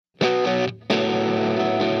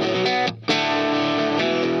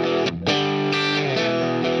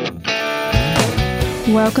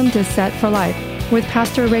Welcome to Set for Life with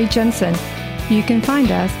Pastor Ray Jensen. You can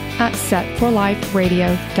find us at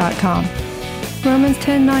setforliferadio.com. Romans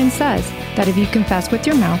 10:9 says that if you confess with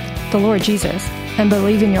your mouth the Lord Jesus and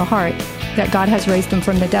believe in your heart that God has raised him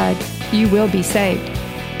from the dead, you will be saved.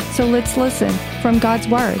 So let's listen from God's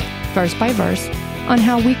Word, verse by verse, on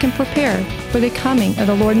how we can prepare for the coming of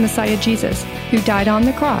the Lord Messiah Jesus, who died on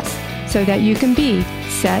the cross so that you can be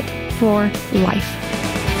set for life.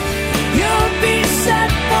 You'll be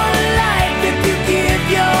set for life if you give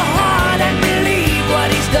your heart and believe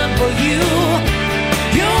what he's done for you.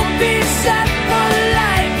 You'll be set for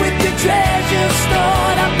life with your treasure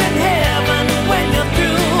stored up in heaven when you're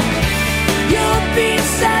through. You'll be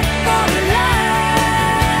set for life.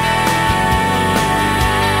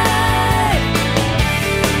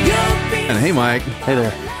 And hey, Mike. Hey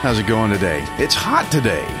there. How's it going today? It's hot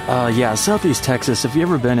today. Yeah, Southeast Texas. Have you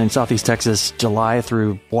ever been in Southeast Texas, July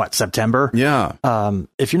through, September? Yeah.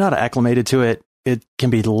 If you're not acclimated to it, it can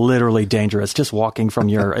be literally dangerous. Just walking from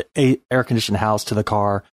your air-conditioned house to the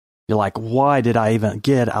car, you're like, why did I even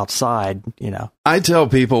get outside? I tell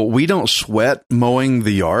people we don't sweat mowing the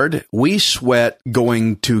yard. We sweat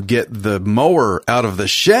going to get the mower out of the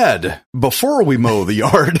shed before we mow the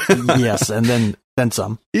yard. Yes, and then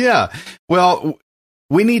some. Yeah. Well,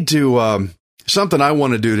 we need to, something I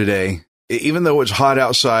want to do today, even though it's hot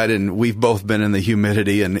outside and we've both been in the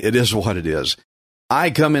humidity and it is what it is.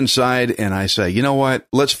 I come inside and I say, you know what?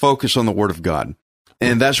 Let's focus on the Word of God.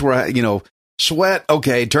 And that's where sweat.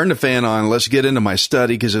 Okay, turn the fan on. Let's get into my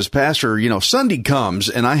study. Because as pastor, Sunday comes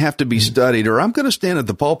and I have to be studied or I'm going to stand at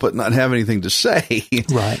the pulpit and not have anything to say.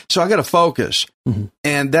 Right. So I got to focus. Mm-hmm.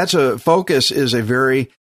 And focus is a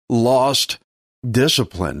very lost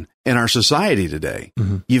discipline in our society today.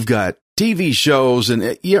 Mm-hmm. You've got TV shows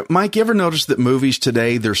and Mike, you ever notice that movies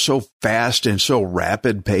today, they're so fast and so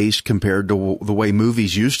rapid paced compared to the way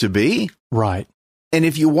movies used to be? Right. And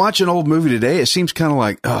if you watch an old movie today, it seems kind of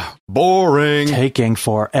like, boring. Taking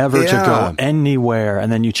forever to go anywhere, and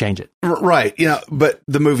then you change it. Right. But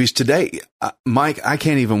the movies today, Mike, I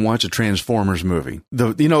can't even watch a Transformers movie.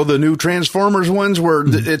 The new Transformers ones where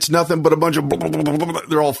it's nothing but a bunch of,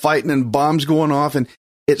 they're all fighting and bombs going off, and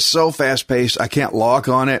it's so fast paced. I can't lock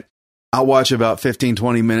on it. I watch about 15,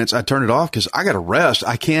 20 minutes. I turn it off because I got to rest.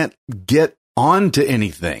 I can't get on to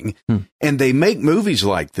anything. And they make movies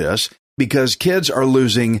like this because kids are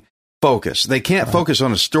losing focus. They can't focus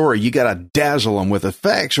on a story. You got to dazzle them with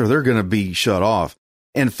effects or they're going to be shut off.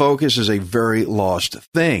 And focus is a very lost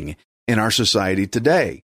thing in our society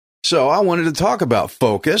today. So I wanted to talk about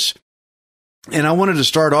focus. And I wanted to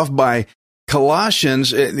start off by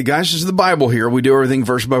Colossians. Guys, this is the Bible here. We do everything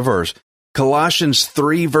verse by verse. Colossians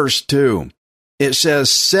 3 verse 2. It says,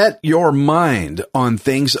 set your mind on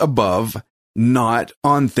things above, not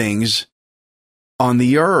on things on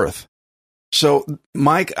the earth. So,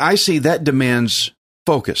 Mike, I see that demands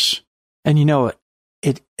focus. And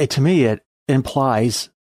it to me, it implies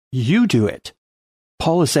you do it.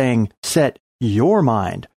 Paul is saying, set your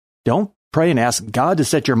mind. Don't pray and ask God to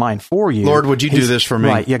set your mind for you. Lord, would you do this for me?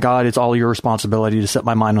 Right. Yeah, God, it's all your responsibility to set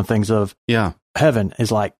my mind on things of heaven.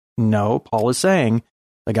 Is like, no, Paul is saying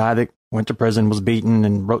the guy that went to prison, was beaten,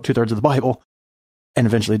 and wrote 2/3 of the Bible, and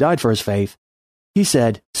eventually died for his faith. He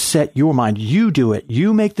said, set your mind. You do it.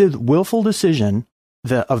 You make the willful decision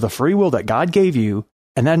of the free will that God gave you.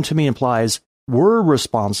 And that to me implies we're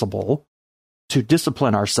responsible to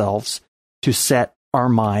discipline ourselves, to set our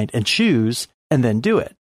mind and choose, and then do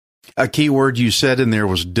it. A key word you said in there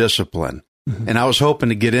was discipline. Mm-hmm. And I was hoping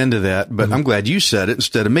to get into that, but I'm glad you said it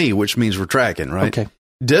instead of me, which means we're tracking, right? Okay.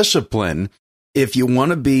 Discipline. If you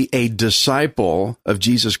want to be a disciple of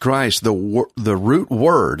Jesus Christ, the root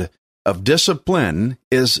word of discipline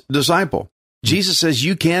is disciple. Jesus says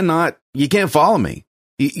you can't follow me.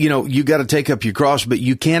 You got to take up your cross, but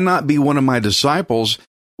you cannot be one of my disciples,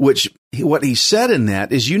 what he said in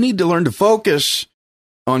that is you need to learn to focus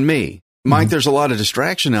on me. Mike, there's a lot of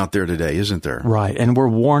distraction out there today, isn't there? Right. And we're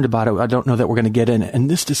warned about it. I don't know that we're going to get in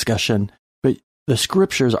this discussion, but the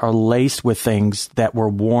scriptures are laced with things that we're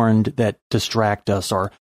warned that distract us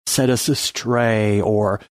or set us astray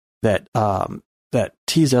or that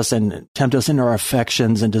tease us and tempt us into our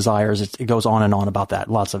affections and desires. It goes on and on about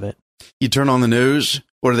that. Lots of it. You turn on the news.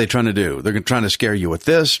 What are they trying to do? They're trying to scare you with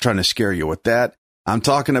this, trying to scare you with that. I'm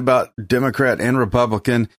talking about Democrat and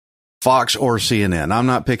Republican, Fox or CNN. I'm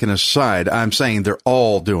not picking a side. I'm saying they're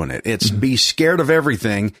all doing it. It's be scared of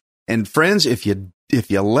everything. And friends, if you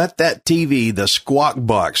let that TV, the squawk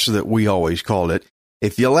box that we always called it,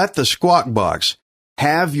 if you let the squawk box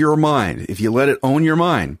have your mind, if you let it own your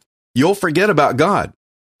mind, you'll forget about God.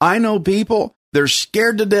 I know people They're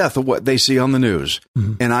scared to death of what they see on the news.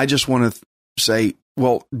 Mm-hmm. And I just want to say,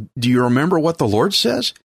 well, do you remember what the Lord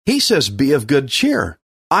says? He says, be of good cheer.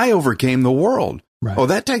 I overcame the world. Right. Oh,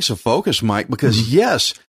 that takes a focus, Mike, because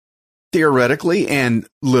yes, theoretically and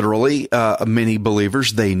literally, many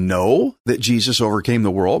believers, they know that Jesus overcame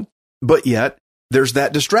the world, but yet there's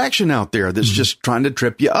that distraction out there that's just trying to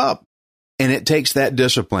trip you up. And it takes that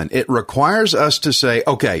discipline. It requires us to say,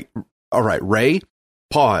 okay, all right, Ray,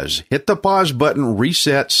 pause, hit the pause button,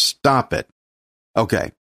 reset, stop it.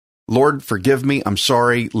 Okay. Lord, forgive me. I'm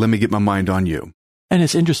sorry. Let me get my mind on you. And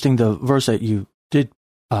it's interesting, the verse that you did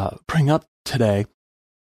bring up today,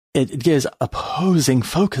 it gives opposing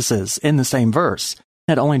focuses in the same verse.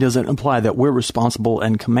 Not only does it imply that we're responsible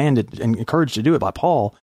and commanded and encouraged to do it by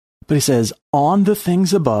Paul, but he says, on the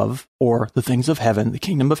things above, or the things of heaven, the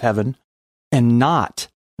kingdom of heaven, and not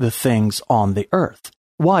the things on the earth.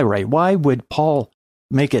 Why, Ray? Why would Paul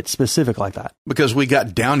make it specific like that? Because we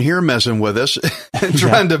got down here messing with us and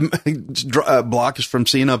trying to block us from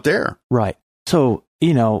seeing up there. Right. So,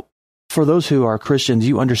 for those who are Christians,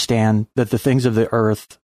 you understand that the things of the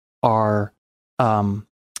earth are,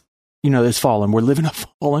 it's fallen. We're living in a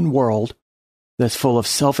fallen world that's full of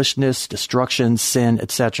selfishness, destruction, sin,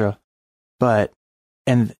 etc.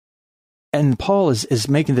 And Paul is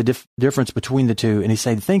making the difference between the two, and he's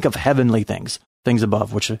saying, think of heavenly things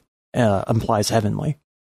above, which implies heavenly.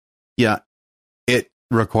 Yeah, it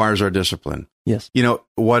requires our discipline. Yes.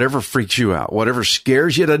 Whatever freaks you out, whatever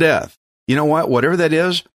scares you to death, you know what? Whatever that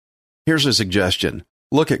is, here's a suggestion.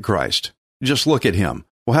 Look at Christ. Just look at him.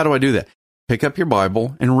 Well, how do I do that? Pick up your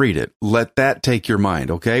Bible and read it. Let that take your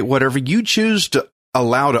mind, okay? Whatever you choose to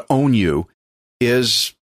allow to own you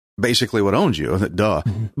is basically what owns you. Duh.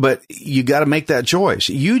 Mm-hmm. But you got to make that choice.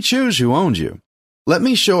 You choose who owns you. Let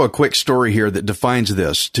me show a quick story here that defines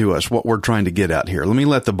this to us, what we're trying to get at here. Let me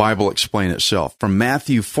let the Bible explain itself. From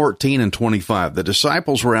Matthew 14:25, the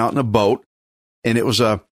disciples were out in a boat, and it was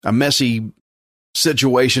a messy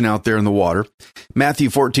situation out there in the water. Matthew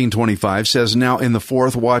 14:25 says, now in the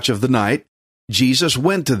fourth watch of the night, Jesus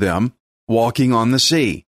went to them walking on the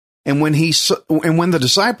sea. And when the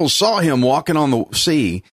disciples saw him walking on the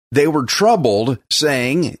sea, they were troubled,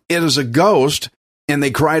 saying, it is a ghost, and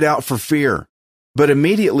they cried out for fear. But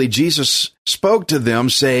immediately Jesus spoke to them,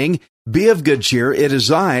 saying, be of good cheer, it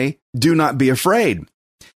is I, do not be afraid.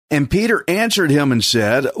 And Peter answered him and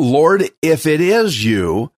said, Lord, if it is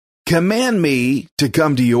you, command me to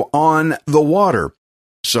come to you on the water.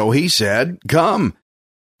 So he said, come.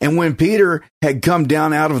 And when Peter had come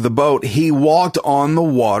down out of the boat, he walked on the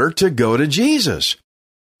water to go to Jesus.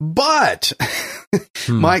 But,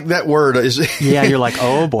 Mike, that word is... yeah, you're like,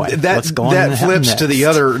 oh boy, what's going on? That flips next? To the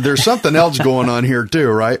other, there's something else going on here too,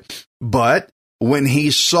 right? But when he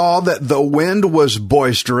saw that the wind was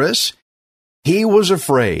boisterous, he was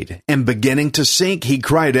afraid, and beginning to sink, he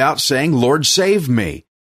cried out, saying, Lord, save me.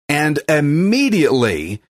 And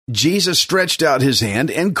immediately Jesus stretched out his hand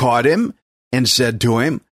and caught him and said to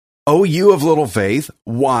him, O you of little faith,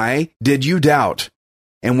 why did you doubt?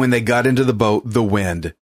 And when they got into the boat, the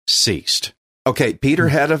wind ceased. Okay, Peter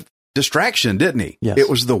had a distraction, didn't he? Yes. It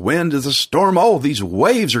was the wind of the storm. Oh, these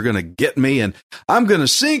waves are going to get me, and I'm going to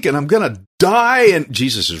sink, and I'm going to die. And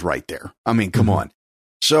Jesus is right there. I mean, come on.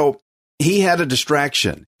 So he had a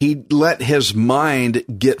distraction. He let his mind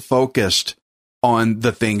get focused on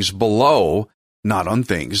the things below, not on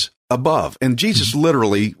things above. And Jesus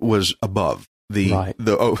literally was above the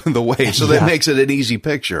wave. So that makes it an easy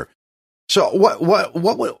picture. So what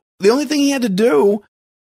the only thing he had to do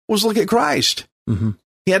was look at Christ. Mm-hmm.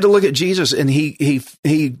 He had to look at Jesus, and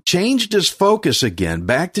he changed his focus again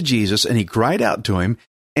back to Jesus, and he cried out to him.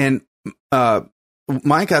 And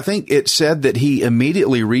Mike, I think it said that he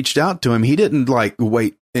immediately reached out to him. He didn't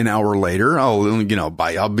wait an hour later.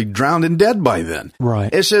 I'll be drowned and dead by then.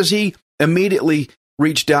 Right. It says he immediately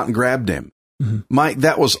reached out and grabbed him. Mm-hmm. Mike,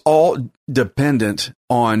 that was all dependent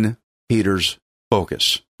on Peter's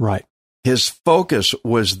focus. Right. His focus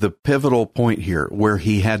was the pivotal point here where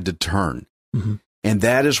he had to turn. Mm-hmm. And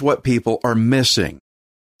that is what people are missing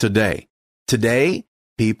today. Today,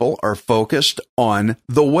 people are focused on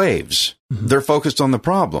the waves. Mm-hmm. They're focused on the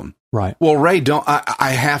problem. Right. Well, Ray,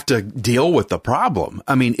 I have to deal with the problem.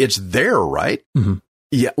 I mean, it's there, right? Mm-hmm.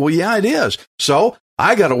 Yeah. Well, yeah, it is. So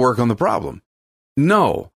I got to work on the problem.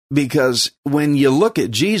 No, because when you look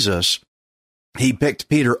at Jesus, he picked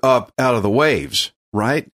Peter up out of the waves,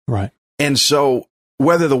 right? Right. And so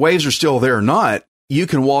whether the waves are still there or not, you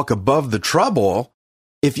can walk above the trouble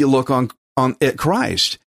if you look on at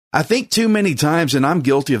Christ. I think too many times, and I'm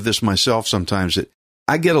guilty of this myself sometimes, that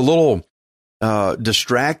I get a little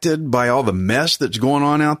distracted by all the mess that's going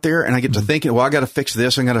on out there. And I get to thinking, well, I got to fix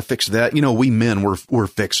this. I got to fix that. You know, we men, we're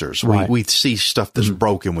fixers. Right. We see stuff that's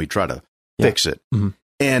broken. We try to fix it.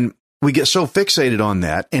 And we get so fixated on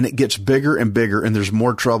that, and it gets bigger and bigger, and there's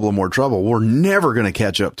more trouble and more trouble. We're never going to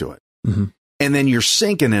catch up to it. And then you're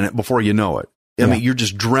sinking in it before you know it. I mean, you're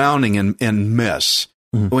just drowning in mess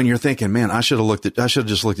when you're thinking, man, I should have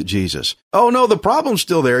just looked at Jesus. Oh no, the problem's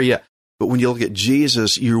still there. Yeah. But when you look at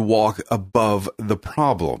Jesus, you walk above the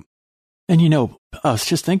problem. And you know, I was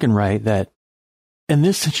just thinking, right, that in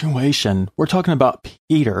this situation, we're talking about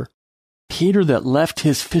Peter that left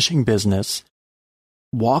his fishing business,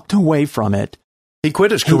 walked away from it. He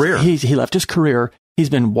quit his career. He left his career. He's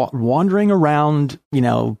been wandering around, you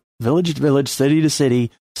know, village to village, city to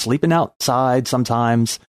city, sleeping outside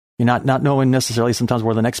sometimes. You're not knowing necessarily sometimes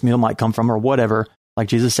where the next meal might come from or whatever. Like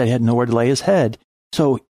Jesus said, he had nowhere to lay his head.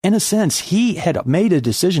 So in a sense, he had made a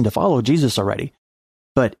decision to follow Jesus already.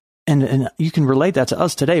 But, and you can relate that to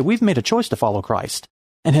us today. We've made a choice to follow Christ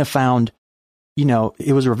and have found, you know,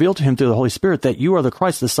 it was revealed to him through the Holy Spirit that you are the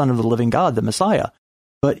Christ, the Son of the living God, the Messiah.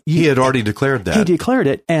 But he had already declared that. He declared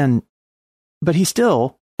it. But he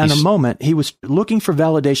still, in a moment, he was looking for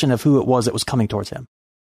validation of who it was that was coming towards him.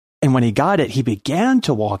 And when he got it, he began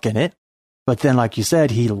to walk in it. But then, like you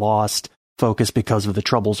said, he lost focus because of the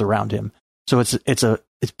troubles around him. So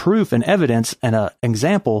it's proof and evidence and an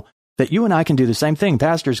example that you and I can do the same thing.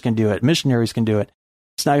 Pastors can do it. Missionaries can do it.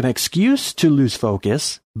 It's not an excuse to lose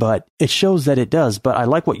focus, but it shows that it does. But I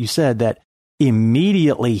like what you said, that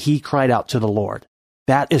immediately he cried out to the Lord.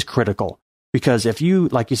 That is critical, because if you,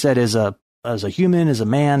 like you said, as a human, as a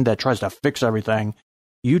man that tries to fix everything,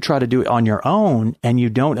 you try to do it on your own and you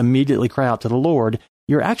don't immediately cry out to the Lord,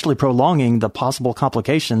 you're actually prolonging the possible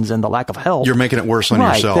complications and the lack of help. You're making it worse on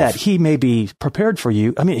yourself. That he may be prepared for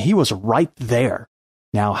you. I mean, he was right there.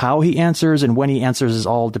 Now, how he answers and when he answers is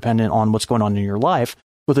all dependent on what's going on in your life,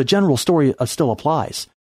 but the general story still applies.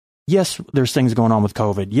 Yes, there's things going on with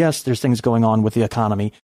COVID. Yes, there's things going on with the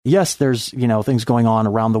economy. Yes, there's, you know, things going on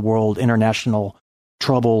around the world, international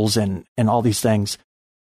troubles and all these things.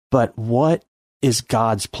 But what is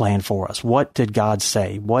God's plan for us? What did God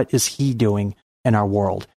say? What is he doing in our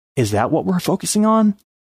world? Is that what we're focusing on?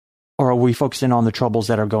 Or are we focusing on the troubles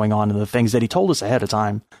that are going on and the things that he told us ahead of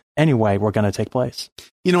time anyway were going to take place?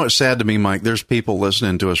 You know what's sad to me, Mike? There's people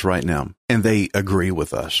listening to us right now, and they agree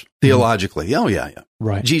with us theologically. Oh, yeah.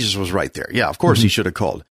 Right. Jesus was right there. Yeah, of course he should have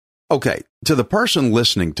called. Okay, to the person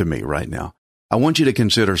listening to me right now, I want you to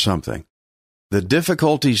consider something. The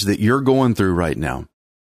difficulties that you're going through right now,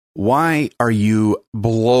 why are you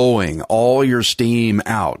blowing all your steam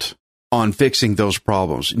out on fixing those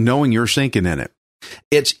problems, knowing you're sinking in it?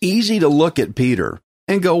 It's easy to look at Peter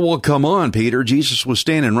and go, well, come on, Peter, Jesus was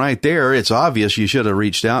standing right there. It's obvious you should have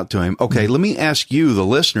reached out to him. Okay, let me ask you, the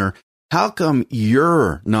listener, how come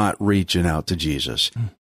you're not reaching out to Jesus?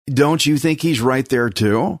 Don't you think he's right there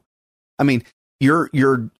too? I mean,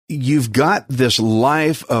 you've got this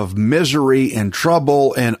life of misery and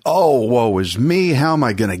trouble and, oh, woe is me. How am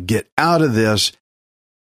I going to get out of this?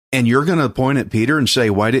 And you're going to point at Peter and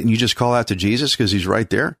say, why didn't you just call out to Jesus? Because he's right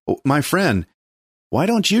there. Oh, my friend, why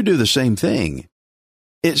don't you do the same thing?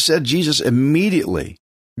 It said Jesus immediately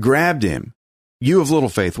grabbed him. You have little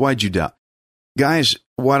faith. Why'd you doubt? Guys,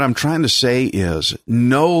 what I'm trying to say is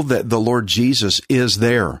know that the Lord Jesus is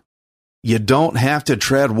there. You don't have to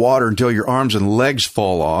tread water until your arms and legs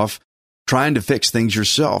fall off trying to fix things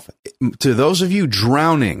yourself. To those of you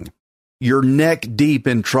drowning, you're neck deep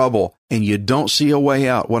in trouble and you don't see a way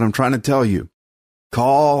out, what I'm trying to tell you,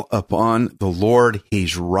 call upon the Lord.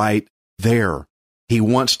 He's right there. He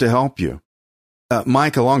wants to help you.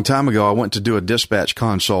 Mike, a long time ago, I went to do a dispatch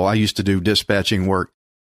console. I used to do dispatching work.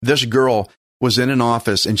 This girl was in an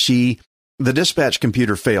office and the dispatch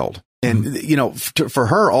computer failed. And, you know, for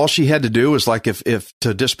her, all she had to do was like if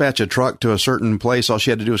to dispatch a truck to a certain place, all she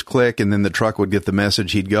had to do was click and then the truck would get the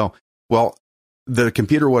message. He'd go. Well, the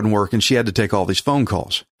computer wasn't working. She had to take all these phone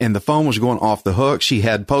calls and the phone was going off the hook. She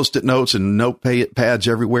had Post-it notes and notepads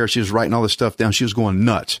everywhere. She was writing all this stuff down. She was going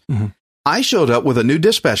nuts. I showed up with a new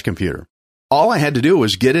dispatch computer. All I had to do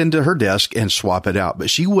was get into her desk and swap it out, but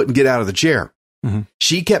she wouldn't get out of the chair.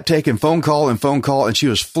 She kept taking phone call and she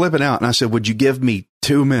was flipping out. And I said, would you give me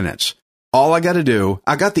 2 minutes? All I got to do,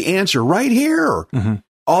 I got the answer right here.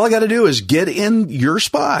 All I got to do is get in your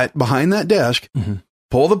spot behind that desk,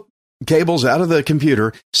 pull the cables out of the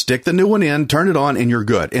computer, stick the new one in, turn it on, and you're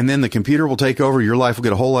good. And then the computer will take over. Your life will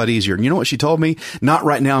get a whole lot easier. And you know what she told me? Not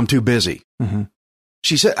right now. I'm too busy.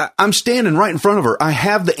 She said, I'm standing right in front of her. I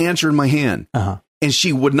have the answer in my hand. And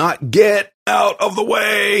she would not get out of the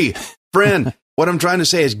way. Friend, What I'm trying to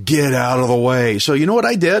say is get out of the way. So you know what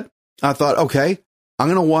I did? I thought, okay, I'm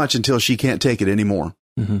going to watch until she can't take it anymore.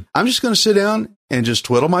 Mm-hmm. I'm just going to sit down and just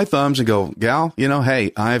twiddle my thumbs and go, gal,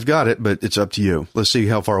 hey, I've got it, but it's up to you. Let's see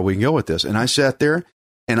how far we can go with this. And I sat there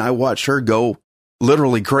and I watched her go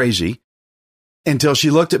literally crazy until she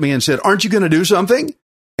looked at me and said, aren't you going to do something?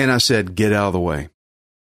 And I said, get out of the way.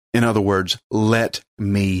 In other words, let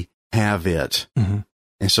me have it. Mm-hmm.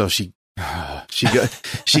 And so she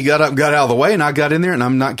got up, got out of the way, and I got in there, and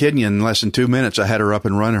I'm not kidding you, in less than 2 minutes, I had her up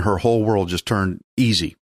and running. Her whole world just turned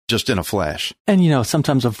easy, just in a flash. And,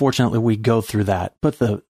 sometimes, unfortunately, we go through that. But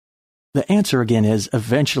the answer, again, is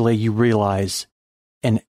eventually you realize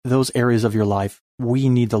in those areas of your life, we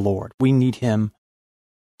need the Lord. We need him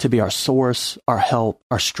to be our source, our help,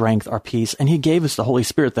 our strength, our peace. And he gave us the Holy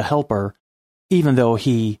Spirit, the helper, even though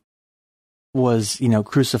he was,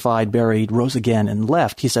 crucified, buried, rose again, and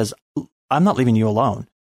left. He says, I'm not leaving you alone.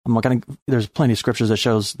 I'm not going to, there's plenty of scriptures that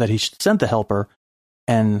shows that he sent the helper,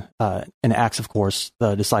 and in Acts, of course,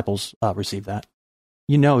 the disciples received that.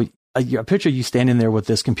 I picture you standing there with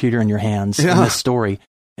this computer in your hands in this story.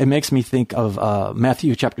 It makes me think of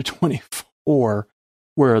Matthew chapter 24,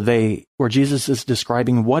 where Jesus is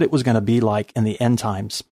describing what it was going to be like in the end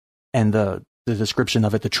times, and the description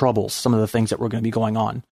of it, the troubles, some of the things that were going to be going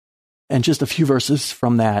on. And just a few verses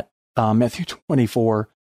from that, Matthew 24,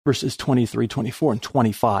 verses 23, 24, and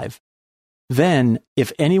 25. Then,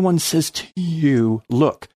 if anyone says to you,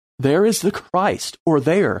 look, there is the Christ, or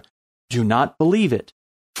there, do not believe it.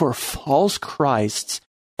 For false Christs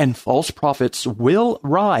and false prophets will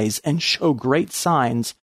rise and show great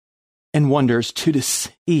signs and wonders to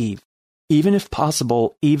deceive, even if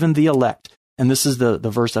possible, even the elect. And this is the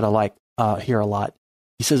verse that I like here a lot.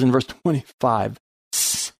 He says in verse 25,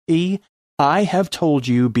 see, I have told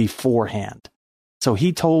you beforehand. So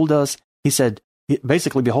he told us, he said,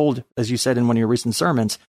 basically, behold, as you said in one of your recent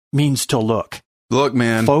sermons, means to look. Look,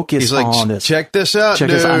 man. Focus on this. Check this out,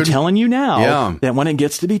 dude. I'm telling you now that when it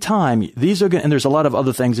gets to be time, these are good. And there's a lot of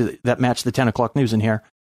other things that match the 10 o'clock news in here.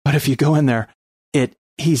 But if you go in there,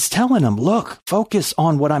 he's telling them, look, focus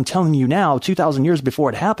on what I'm telling you now, 2,000 years before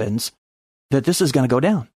it happens, that this is going to go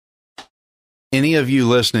down. Any of you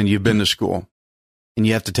listening, you've been to school and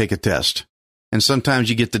you have to take a test. And sometimes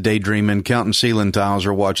you get the daydreaming, counting ceiling tiles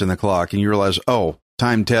or watching the clock, and you realize, oh,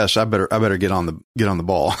 time test, I better get on the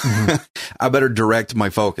ball. Mm-hmm. I better direct my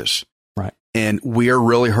focus. Right. And we are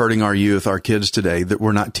really hurting our youth, our kids today, that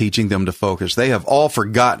we're not teaching them to focus. They have all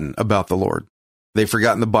forgotten about the Lord. They've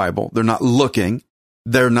forgotten the Bible. They're not looking.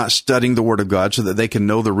 They're not studying the Word of God so that they can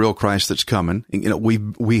know the real Christ that's coming. And,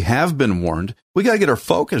 we have been warned. We got to get our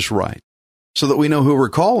focus right so that we know who we're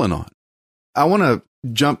calling on. I want to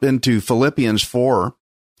jump into Philippians 4,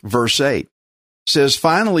 verse 8. It says,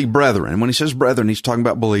 finally, brethren. When he says brethren, he's talking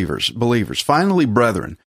about believers. Finally,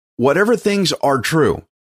 brethren, whatever things are true,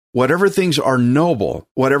 whatever things are noble,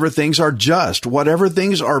 whatever things are just, whatever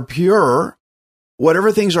things are pure,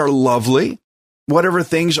 whatever things are lovely, whatever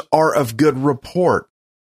things are of good report,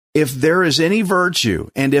 if there is any virtue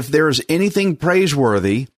and if there is anything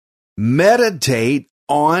praiseworthy, meditate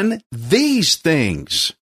on these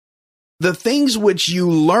things. The things which you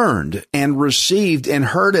learned and received and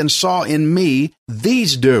heard and saw in me,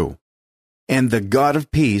 these do, and the God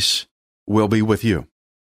of peace will be with you.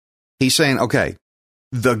 He's saying, okay,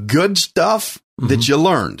 the good stuff that you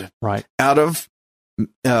learned, right, out of,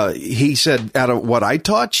 he said, out of what I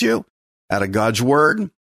taught you, out of God's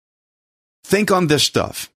word, think on this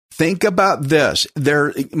stuff. Think about this.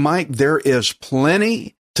 Mike, there is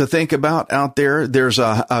plenty to think about out there. There's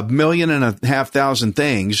a 1.5 million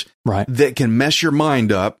things that can mess your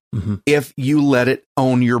mind up if you let it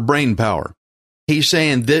own your brain power. He's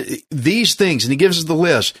saying that these things, and he gives us the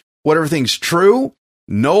list, whatever things true,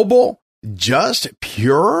 noble, just,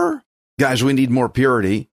 pure. Guys, we need more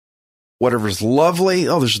purity. Whatever's lovely.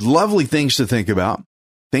 Oh, there's lovely things to think about.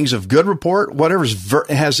 Things of good report, whatever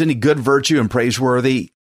has any good virtue and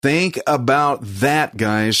praiseworthy. Think about that,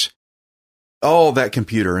 guys. Oh, that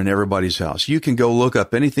computer in everybody's house. You can go look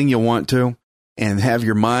up anything you want to and have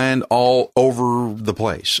your mind all over the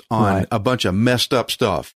place on a bunch of messed up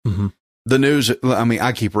stuff. Mm-hmm. The news,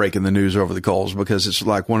 I keep raking the news over the coals because it's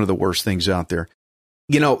like one of the worst things out there.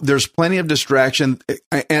 There's plenty of distraction.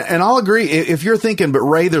 And I'll agree, if you're thinking, but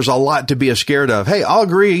Ray, there's a lot to be scared of. Hey, I'll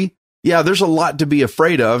agree. Yeah, there's a lot to be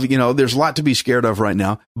afraid of. There's a lot to be scared of right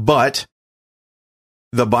now. But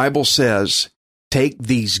the Bible says, take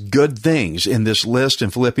these good things in this list in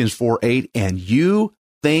Philippians 4:8, and you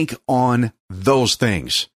think on those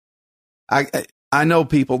things. I know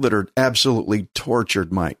people that are absolutely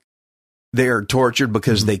tortured, Mike. They are tortured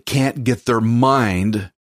because they can't get their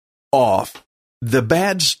mind off the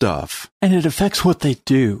bad stuff. And it affects what they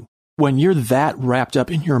do. When you're that wrapped up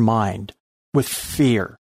in your mind with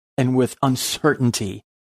fear and with uncertainty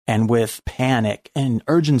and with panic and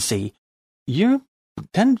urgency, you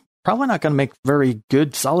then probably not going to make very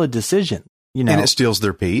good, solid decisions. You know, and it steals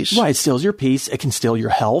their peace. Right, it steals your peace. It can steal your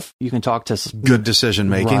health. You can talk to good decision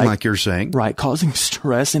making, right, like you're saying. Right, causing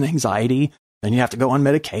stress and anxiety. Then you have to go on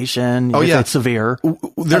medication. It's severe.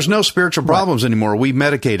 There's no spiritual problems anymore. We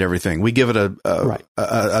medicate everything. We give it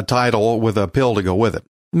a title with a pill to go with it.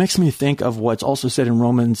 It makes me think of what's also said in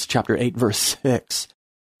Romans chapter 8, verse 6.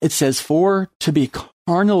 It says, "For to be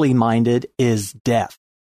carnally minded is death."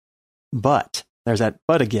 But, there's that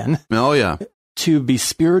but again. Oh, yeah. To be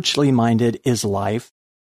spiritually minded is life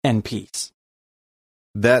and peace.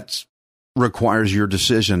 That requires your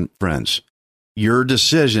decision, friends. Your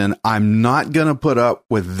decision, I'm not going to put up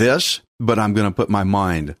with this, but I'm going to put my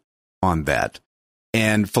mind on that.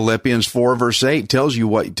 And Philippians 4, verse 8 tells you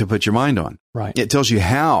what to put your mind on. Right. It tells you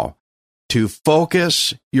how to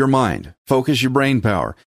focus your mind, focus your brain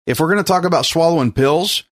power. If we're going to talk about swallowing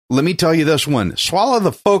pills, let me tell you this one. Swallow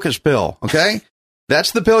the focus pill, okay?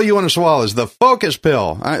 That's the pill you want to swallow, is the focus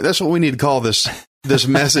pill. That's what we need to call this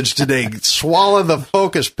message today. Swallow the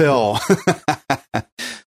focus pill.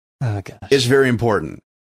 Oh, gosh. It's very important.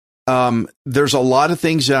 There's a lot of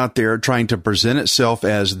things out there trying to present itself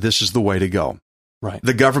as this is the way to go. Right.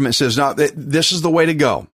 The government says, no, this is the way to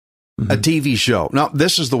go. Mm-hmm. A TV show. No,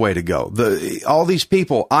 this is the way to go. All these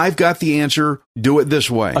people, I've got the answer. Do it this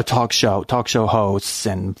way. A talk show hosts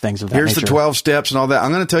and things of that Here's nature. the 12 steps and all that.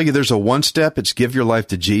 I'm going to tell you there's a one step. It's give your life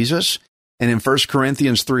to Jesus. And in 1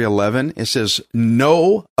 Corinthians 3:11, it says,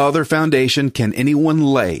 no other foundation can anyone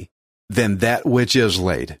lay than that which is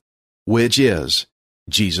laid, which is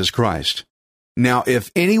Jesus Christ. Now, if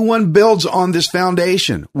anyone builds on this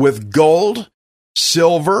foundation with gold,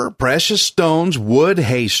 silver, precious stones, wood,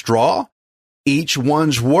 hay, straw, each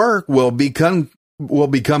one's work will become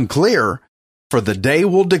clear, for the day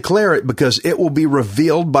will declare it, because it will be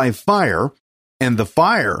revealed by fire, and the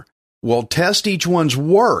fire will test each one's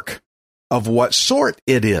work of what sort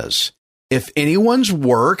it is. If anyone's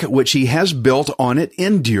work which he has built on it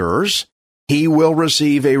endures, he will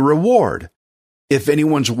receive a reward. If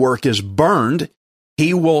anyone's work is burned,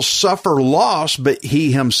 he will suffer loss, but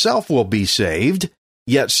he himself will be saved,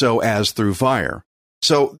 yet so as through fire.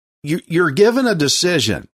 So you're given a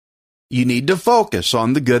decision. You need to focus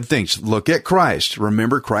on the good things. Look at Christ.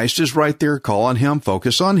 Remember, Christ is right there. Call on him.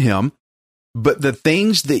 Focus on him. But the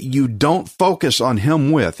things that you don't focus on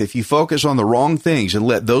him with, if you focus on the wrong things and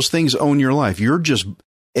let those things own your life, you're just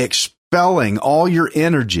expelling all your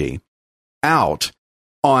energy out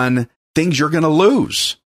on things you're going to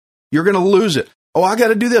lose. You're going to lose it. Oh, I got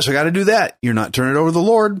to do this. I got to do that. You're not turning it over to the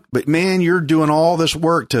Lord, but man, you're doing all this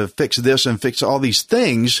work to fix this and fix all these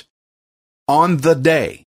things on the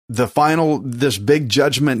day, this big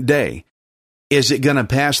judgment day. Is it going to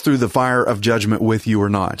pass through the fire of judgment with you or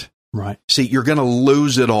not? Right. See, you're going to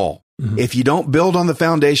lose it all. Mm-hmm. If you don't build on the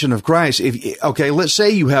foundation of Christ, let's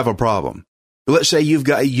say you have a problem. Let's say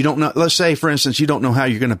let's say, for instance, you don't know how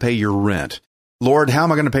you're going to pay your rent. Lord, how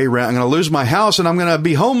am I going to pay rent? I'm going to lose my house and I'm going to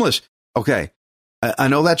be homeless. Okay. I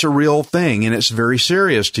know that's a real thing and it's very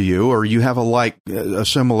serious to you, or you have a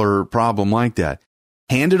similar problem like that.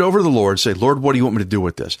 Hand it over to the Lord. Say, Lord, what do you want me to do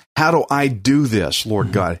with this? How do I do this, Lord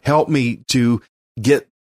mm-hmm. God? Help me to get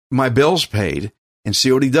my bills paid, and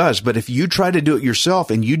see what he does. But if you try to do it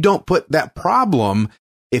yourself and you don't put that problem,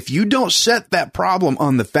 if you don't set that problem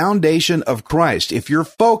on the foundation of Christ, if your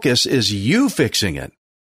focus is you fixing it,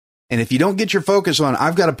 and if you don't get your focus on,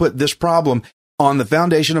 I've got to put this problem on the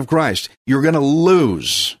foundation of Christ, you're going to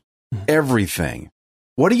lose everything.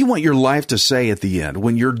 What do you want your life to say at the end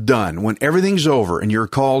when you're done, when everything's over and you're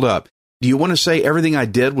called up? Do you want to say everything I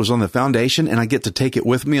did was on the foundation and I get to take it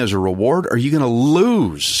with me as a reward? Or are you going to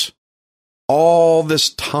lose all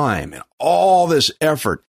this time and all this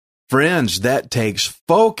effort? Friends, that takes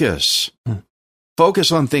focus.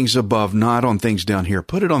 Focus on things above, not on things down here.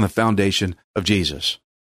 Put it on the foundation of Jesus.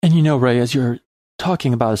 And you know, Ray, as you're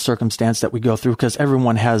talking about a circumstance that we go through, because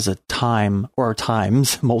everyone has a time or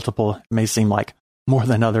times, multiple, it may seem like more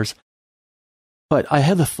than others. But I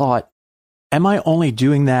had the thought, am I only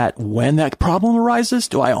doing that when that problem arises?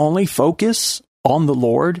 Do I only focus on the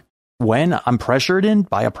Lord when I'm pressured in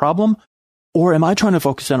by a problem? Or am I trying to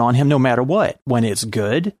focus in on him no matter what? When it's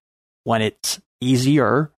good, when it's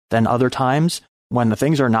easier than other times, when the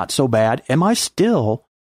things are not so bad, am I still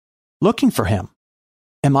looking for him?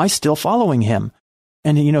 Am I still following him?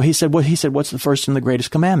 And you know, he said, what's the first and the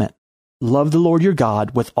greatest commandment? Love the Lord your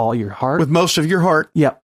God with all your heart. With most of your heart.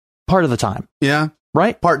 Yep. Part of the time. Yeah.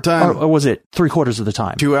 right? Part-time. Or was it 3/4 of the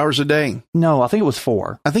time? 2 hours a day? No, I think it was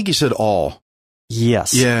 4. I think he said all.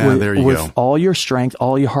 Yes. Yeah, there you go. With all your strength,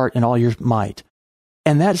 all your heart, and all your might.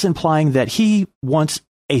 And that's implying that he wants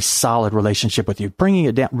a solid relationship with you, bringing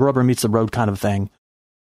it down, rubber meets the road kind of thing.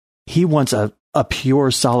 He wants a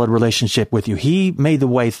pure, solid relationship with you. He made the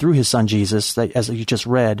way through his son Jesus, that, as you just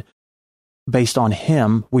read. Based on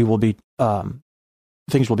him, we will be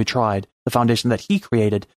things will be tried. The foundation that he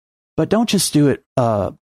created, but don't just do it,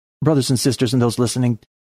 brothers and sisters, and those listening.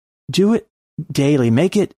 Do it daily.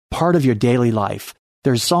 Make it part of your daily life.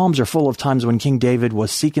 There's Psalms are full of times when King David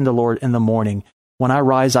was seeking the Lord in the morning. When I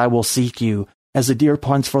rise, I will seek you. As the deer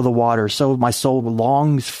pants for the water, so my soul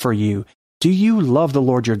longs for you. Do you love the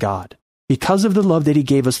Lord your God? Because of the love that he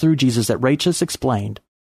gave us through Jesus that Ray just explained,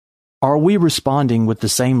 are we responding with the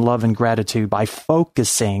same love and gratitude by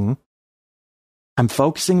focusing? I'm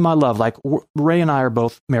focusing my love. Like Ray and I are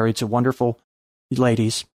both married to wonderful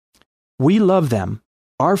ladies. We love them.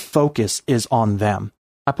 Our focus is on them.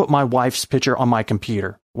 I put my wife's picture on my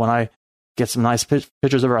computer. When I get some nice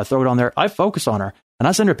pictures of her, I throw it on there. I focus on her. And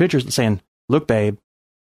I send her pictures saying, look, babe,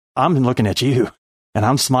 I'm looking at you. And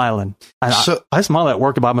I'm smiling. I smile at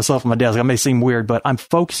work by myself on my desk. I may seem weird, but I'm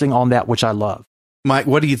focusing on that which I love. Mike,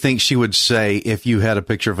 what do you think she would say if you had a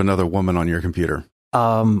picture of another woman on your computer?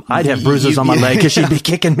 I'd have bruises on my leg because she'd be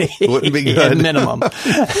kicking me. Wouldn't be good. At minimum.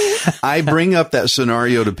 I bring up that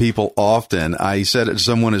scenario to people often. I said it to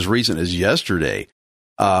someone as recent as yesterday.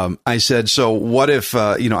 I said, so what if,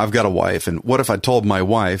 I've got a wife, and what if I told my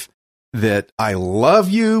wife that I love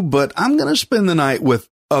you, but I'm going to spend the night with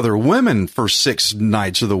other women for 6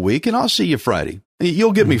 nights of the week, and I'll see you Friday.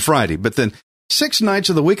 You'll get me Friday, but then 6 nights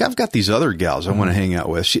of the week, I've got these other gals I want to hang out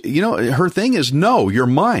with. Her thing is, no, you're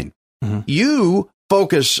mine. You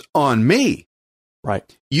focus on me. Right.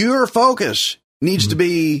 Your focus needs to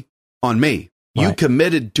be on me. Right. You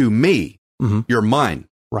committed to me. You're mine.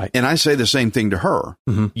 Right. And I say the same thing to her.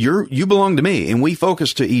 You belong to me, and we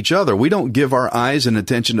focus to each other. We don't give our eyes and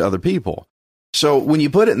attention to other people. So when you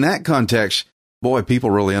put it in that context, boy, people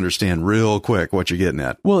really understand real quick what you're getting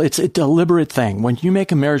at. Well, it's a deliberate thing. When you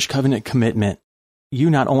make a marriage covenant commitment, you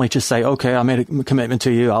not only just say, okay, I made a commitment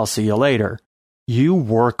to you, I'll see you later. You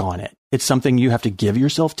work on it. It's something you have to give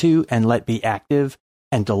yourself to and let be active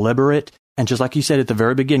and deliberate. And just like you said at the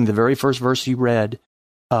very beginning, the very first verse you read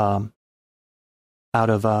out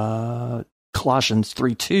of Colossians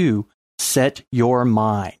 3:2, set your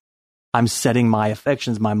mind. I'm setting my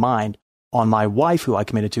affections, my mind on my wife who I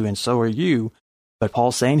committed to, and so are you. But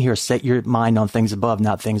Paul's saying here, set your mind on things above,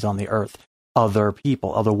 not things on the earth. Other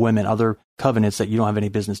people, other women, other covenants that you don't have any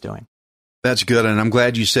business doing. That's good. And I'm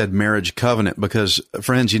glad you said marriage covenant, because,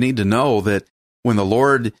 friends, you need to know that when the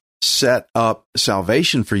Lord set up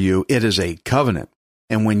salvation for you, it is a covenant.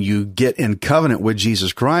 And when you get in covenant with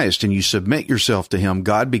Jesus Christ and you submit yourself to him,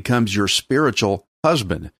 God becomes your spiritual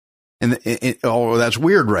husband. And that's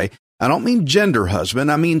weird, Ray. I don't mean gender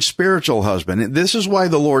husband. I mean spiritual husband. And this is why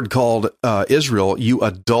the Lord called Israel, you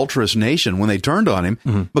adulterous nation, when they turned on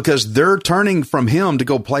him, because they're turning from him to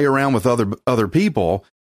go play around with other people.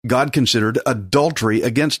 God considered adultery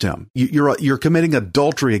against him. You're committing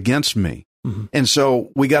adultery against me. And so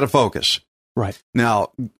we got to focus. Right.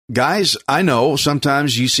 Now, guys, I know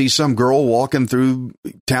sometimes you see some girl walking through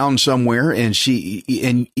town somewhere and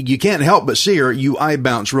you can't help but see her. You eye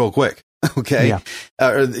bounce real quick. Okay. Yeah.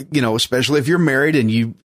 Especially if you're married and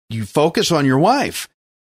you focus on your wife.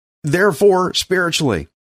 Therefore, spiritually,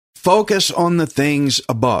 focus on the things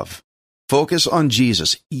above. Focus on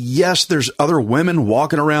Jesus. Yes, there's other women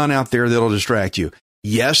walking around out there that'll distract you.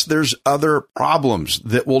 Yes, there's other problems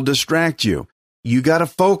that will distract you. You got to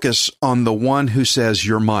focus on the one who says,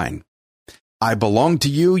 you're mine. I belong to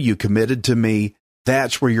you. You committed to me.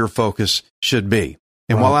 That's where your focus should be.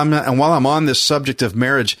 And while I'm on this subject of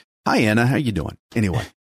marriage, hi, Anna, how you doing? Anyway,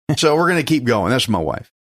 so we're going to keep going. That's my wife.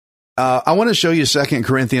 I want to show you 2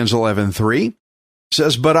 Corinthians 11:3.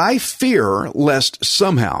 Says, but I fear lest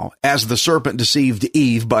somehow, as the serpent deceived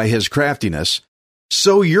Eve by his craftiness,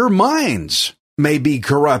 so your minds may be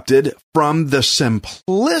corrupted from the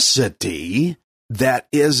simplicity that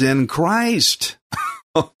is in Christ.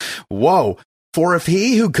 Whoa. For if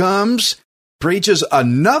he who comes preaches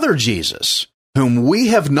another Jesus, whom we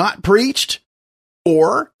have not preached,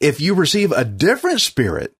 or if you receive a different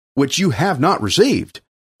spirit, which you have not received,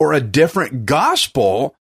 or a different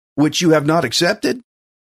gospel, which you have not accepted,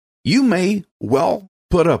 you may well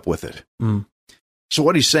put up with it. So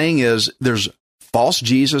what he's saying is there's false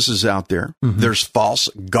Jesuses out there. There's false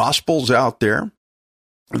gospels out there.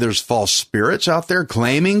 There's false spirits out there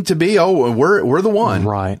claiming to be, we're the one.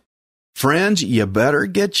 Right. Friends, you better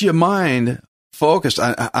get your mind focused.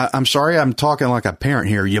 I'm sorry, I'm talking like a parent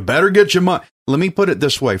here. You better get your mind. Let me put it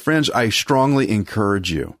this way, friends. I strongly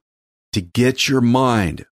encourage you to get your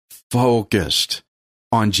mind focused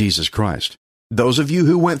on Jesus Christ. Those of you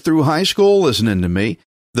who went through high school listening to me,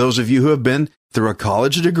 those of you who have been through a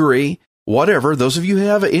college degree, whatever, those of you who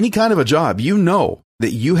have any kind of a job, you know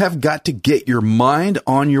that you have got to get your mind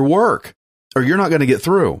on your work or you're not going to get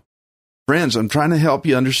through. Friends, I'm trying to help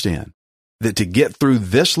you understand that to get through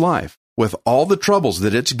this life with all the troubles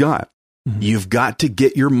that it's got, you've got to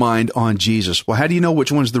get your mind on Jesus. Well, how do you know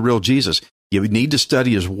which one's the real Jesus? You need to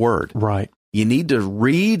study his word. Right. You need to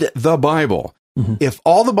read the Bible. If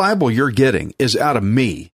all the Bible you're getting is out of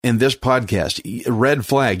me in this podcast, red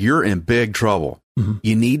flag, you're in big trouble.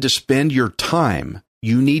 You need to spend your time.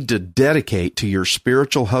 You need to dedicate to your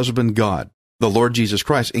spiritual husband, God, the Lord Jesus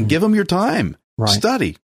Christ, and give him your time. Right.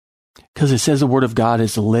 Study. Because it says the word of God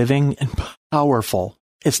is living and powerful.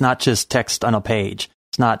 It's not just text on a page.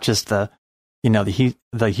 It's not just the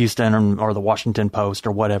Houston or the Washington Post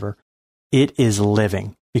or whatever. It is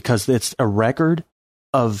living because it's a record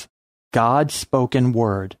of God's spoken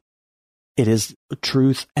word. It is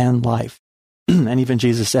truth and life. And even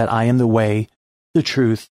Jesus said, I am the way, the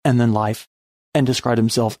truth, and then life, and described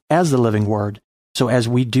himself as the living word. So as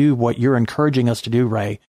we do what you're encouraging us to do,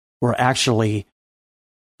 Ray, we're actually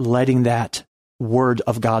letting that word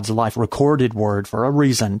of God's life, recorded word for a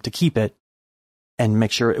reason, to keep it and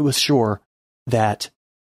make sure it was sure that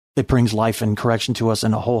it brings life and correction to us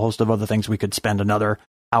and a whole host of other things we could spend another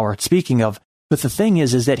hour speaking of. But the thing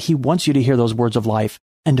is that he wants you to hear those words of life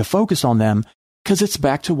and to focus on them because it's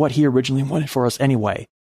back to what he originally wanted for us anyway,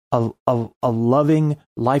 a loving,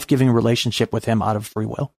 life-giving relationship with him out of free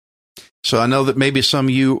will. So I know that maybe some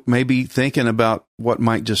of you may be thinking about what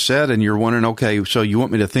Mike just said, and you're wondering, okay, so you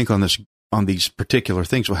want me to think on these particular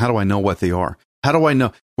things. Well, how do I know what they are? How do I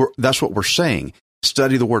know? That's what we're saying.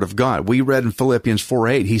 Study the Word of God. We read in Philippians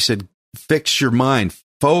 4:8, he said, fix your mind,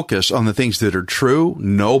 focus on the things that are true,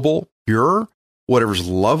 noble, pure, whatever's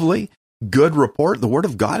lovely, good report. The Word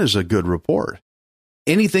of God is a good report.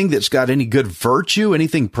 Anything that's got any good virtue,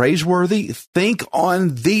 anything praiseworthy, think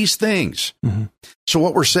on these things. So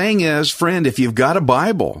what we're saying is, friend, if you've got a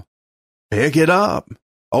Bible, pick it up,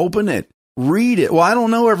 open it, read it. Well, I don't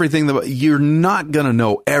know everything. You're not going to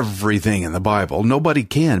know everything in the Bible. Nobody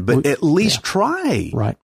can, but at least try.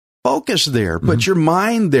 Right. Focus there. Put your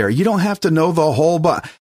mind there. You don't have to know the whole Bible.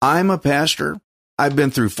 I'm a pastor. I've been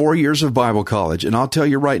through 4 years of Bible college, and I'll tell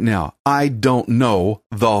you right now, I don't know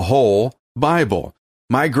the whole Bible.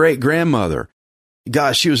 My great-grandmother,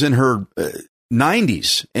 gosh, she was in her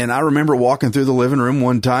 90s, and I remember walking through the living room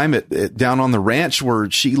one time down on the ranch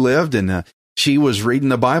where she lived, and she was reading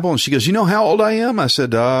the Bible, and she goes, you know how old I am? I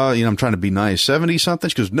said, I'm trying to be nice, 70-something.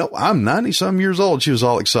 She goes, no, I'm 90-some years old. She was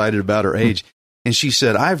all excited about her age. And she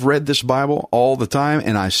said, I've read this Bible all the time,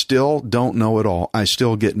 and I still don't know it all. I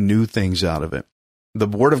still get new things out of it. The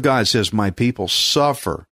Word of God says, my people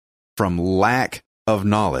suffer from lack of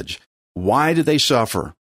knowledge. Why do they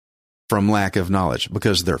suffer from lack of knowledge?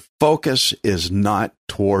 Because their focus is not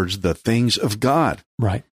towards the things of God.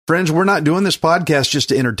 Right. Friends, we're not doing this podcast just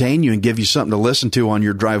to entertain you and give you something to listen to on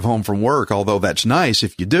your drive home from work, although that's nice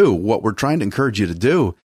if you do. What we're trying to encourage you to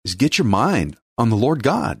do is get your mind on the Lord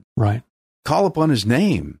God. Right. Call upon his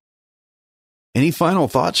name. Any final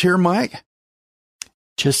thoughts here, Mike?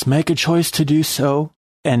 Just make a choice to do so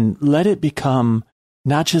and let it become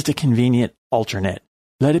not just a convenient alternate.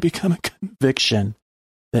 Let it become a conviction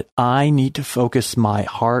that I need to focus my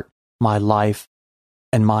heart, my life,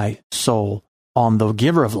 and my soul on the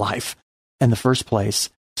giver of life in the first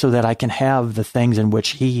place so that I can have the things in which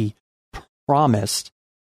he promised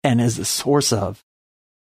and is the source of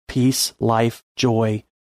peace, life, joy,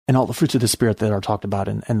 and all the fruits of the Spirit that are talked about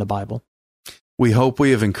in the Bible. We hope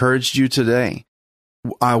we have encouraged you today.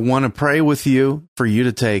 I want to pray with you for you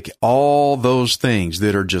to take all those things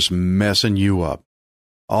that are just messing you up.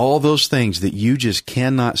 All those things that you just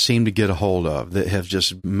cannot seem to get a hold of that have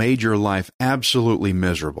just made your life absolutely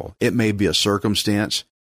miserable. It may be a circumstance.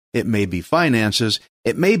 It may be finances.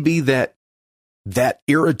 It may be that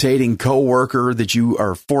irritating coworker that you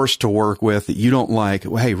are forced to work with that you don't like.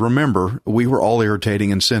 Hey, remember, we were all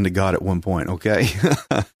irritating and sin to God at one point, okay?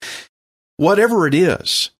 Whatever it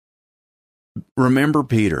is, remember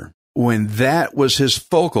Peter, when that was his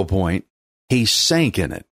focal point, he sank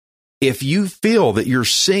in it. If you feel that you're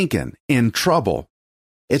sinking in trouble,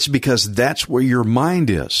 it's because that's where your mind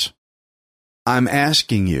is. I'm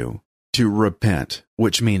asking you to repent,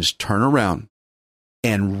 which means turn around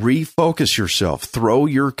and refocus yourself. Throw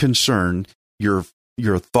your concern, your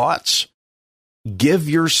thoughts, give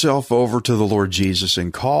yourself over to the Lord Jesus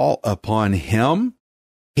and call upon Him,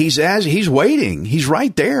 He's waiting. He's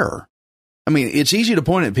right there. I mean, it's easy to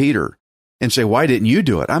point at Peter and say, why didn't you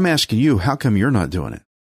do it? I'm asking you, how come you're not doing it?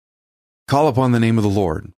 Call upon the name of the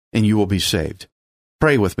Lord, and you will be saved.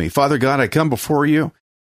 Pray with me. Father God, I come before you.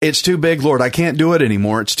 It's too big, Lord. I can't do it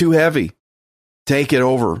anymore. It's too heavy. Take it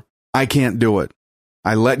over. I can't do it.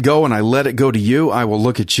 I let go and I let it go to you. I will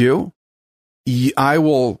look at you. I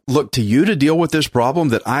will look to you to deal with this problem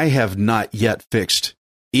that I have not yet fixed.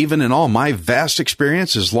 Even in all my vast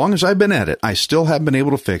experience, as long as I've been at it, I still haven't been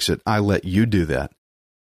able to fix it. I let you do that.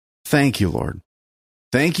 Thank you, Lord.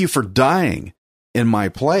 Thank you for dying in my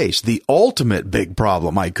place, the ultimate big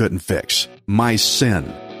problem I couldn't fix, my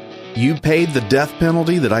sin. You paid the death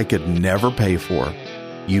penalty that I could never pay for.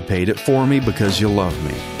 You paid it for me because you love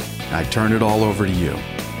me. I turn it all over to you.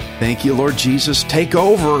 Thank you, Lord Jesus. Take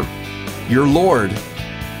over. You're Lord.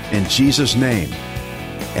 In Jesus' name,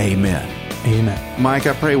 amen. Amen. Mike,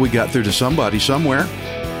 I pray we got through to somebody somewhere.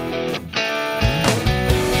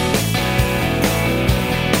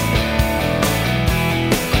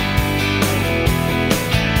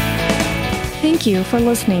 Thank you for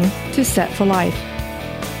listening to Set for Life.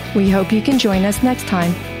 We hope you can join us next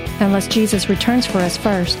time, unless Jesus returns for us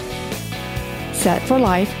first. Set for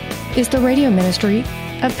Life is the radio ministry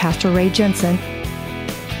of Pastor Ray Jensen.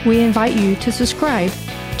 We invite you to subscribe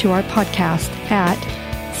to our podcast at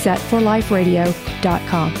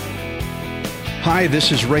setforliferadio.com. Hi,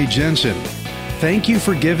 this is Ray Jensen. Thank you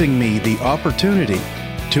for giving me the opportunity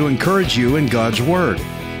to encourage you in God's Word.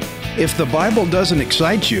 If the Bible doesn't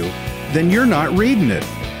excite you, then you're not reading it.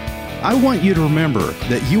 I want you to remember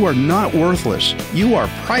that you are not worthless. You are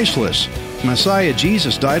priceless. Messiah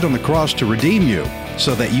Jesus died on the cross to redeem you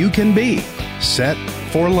so that you can be set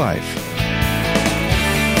for life.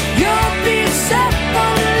 You'll be set for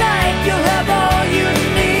life. You'll have all you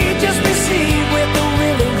need. Just receive with a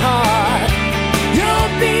willing heart. You'll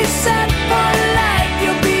be set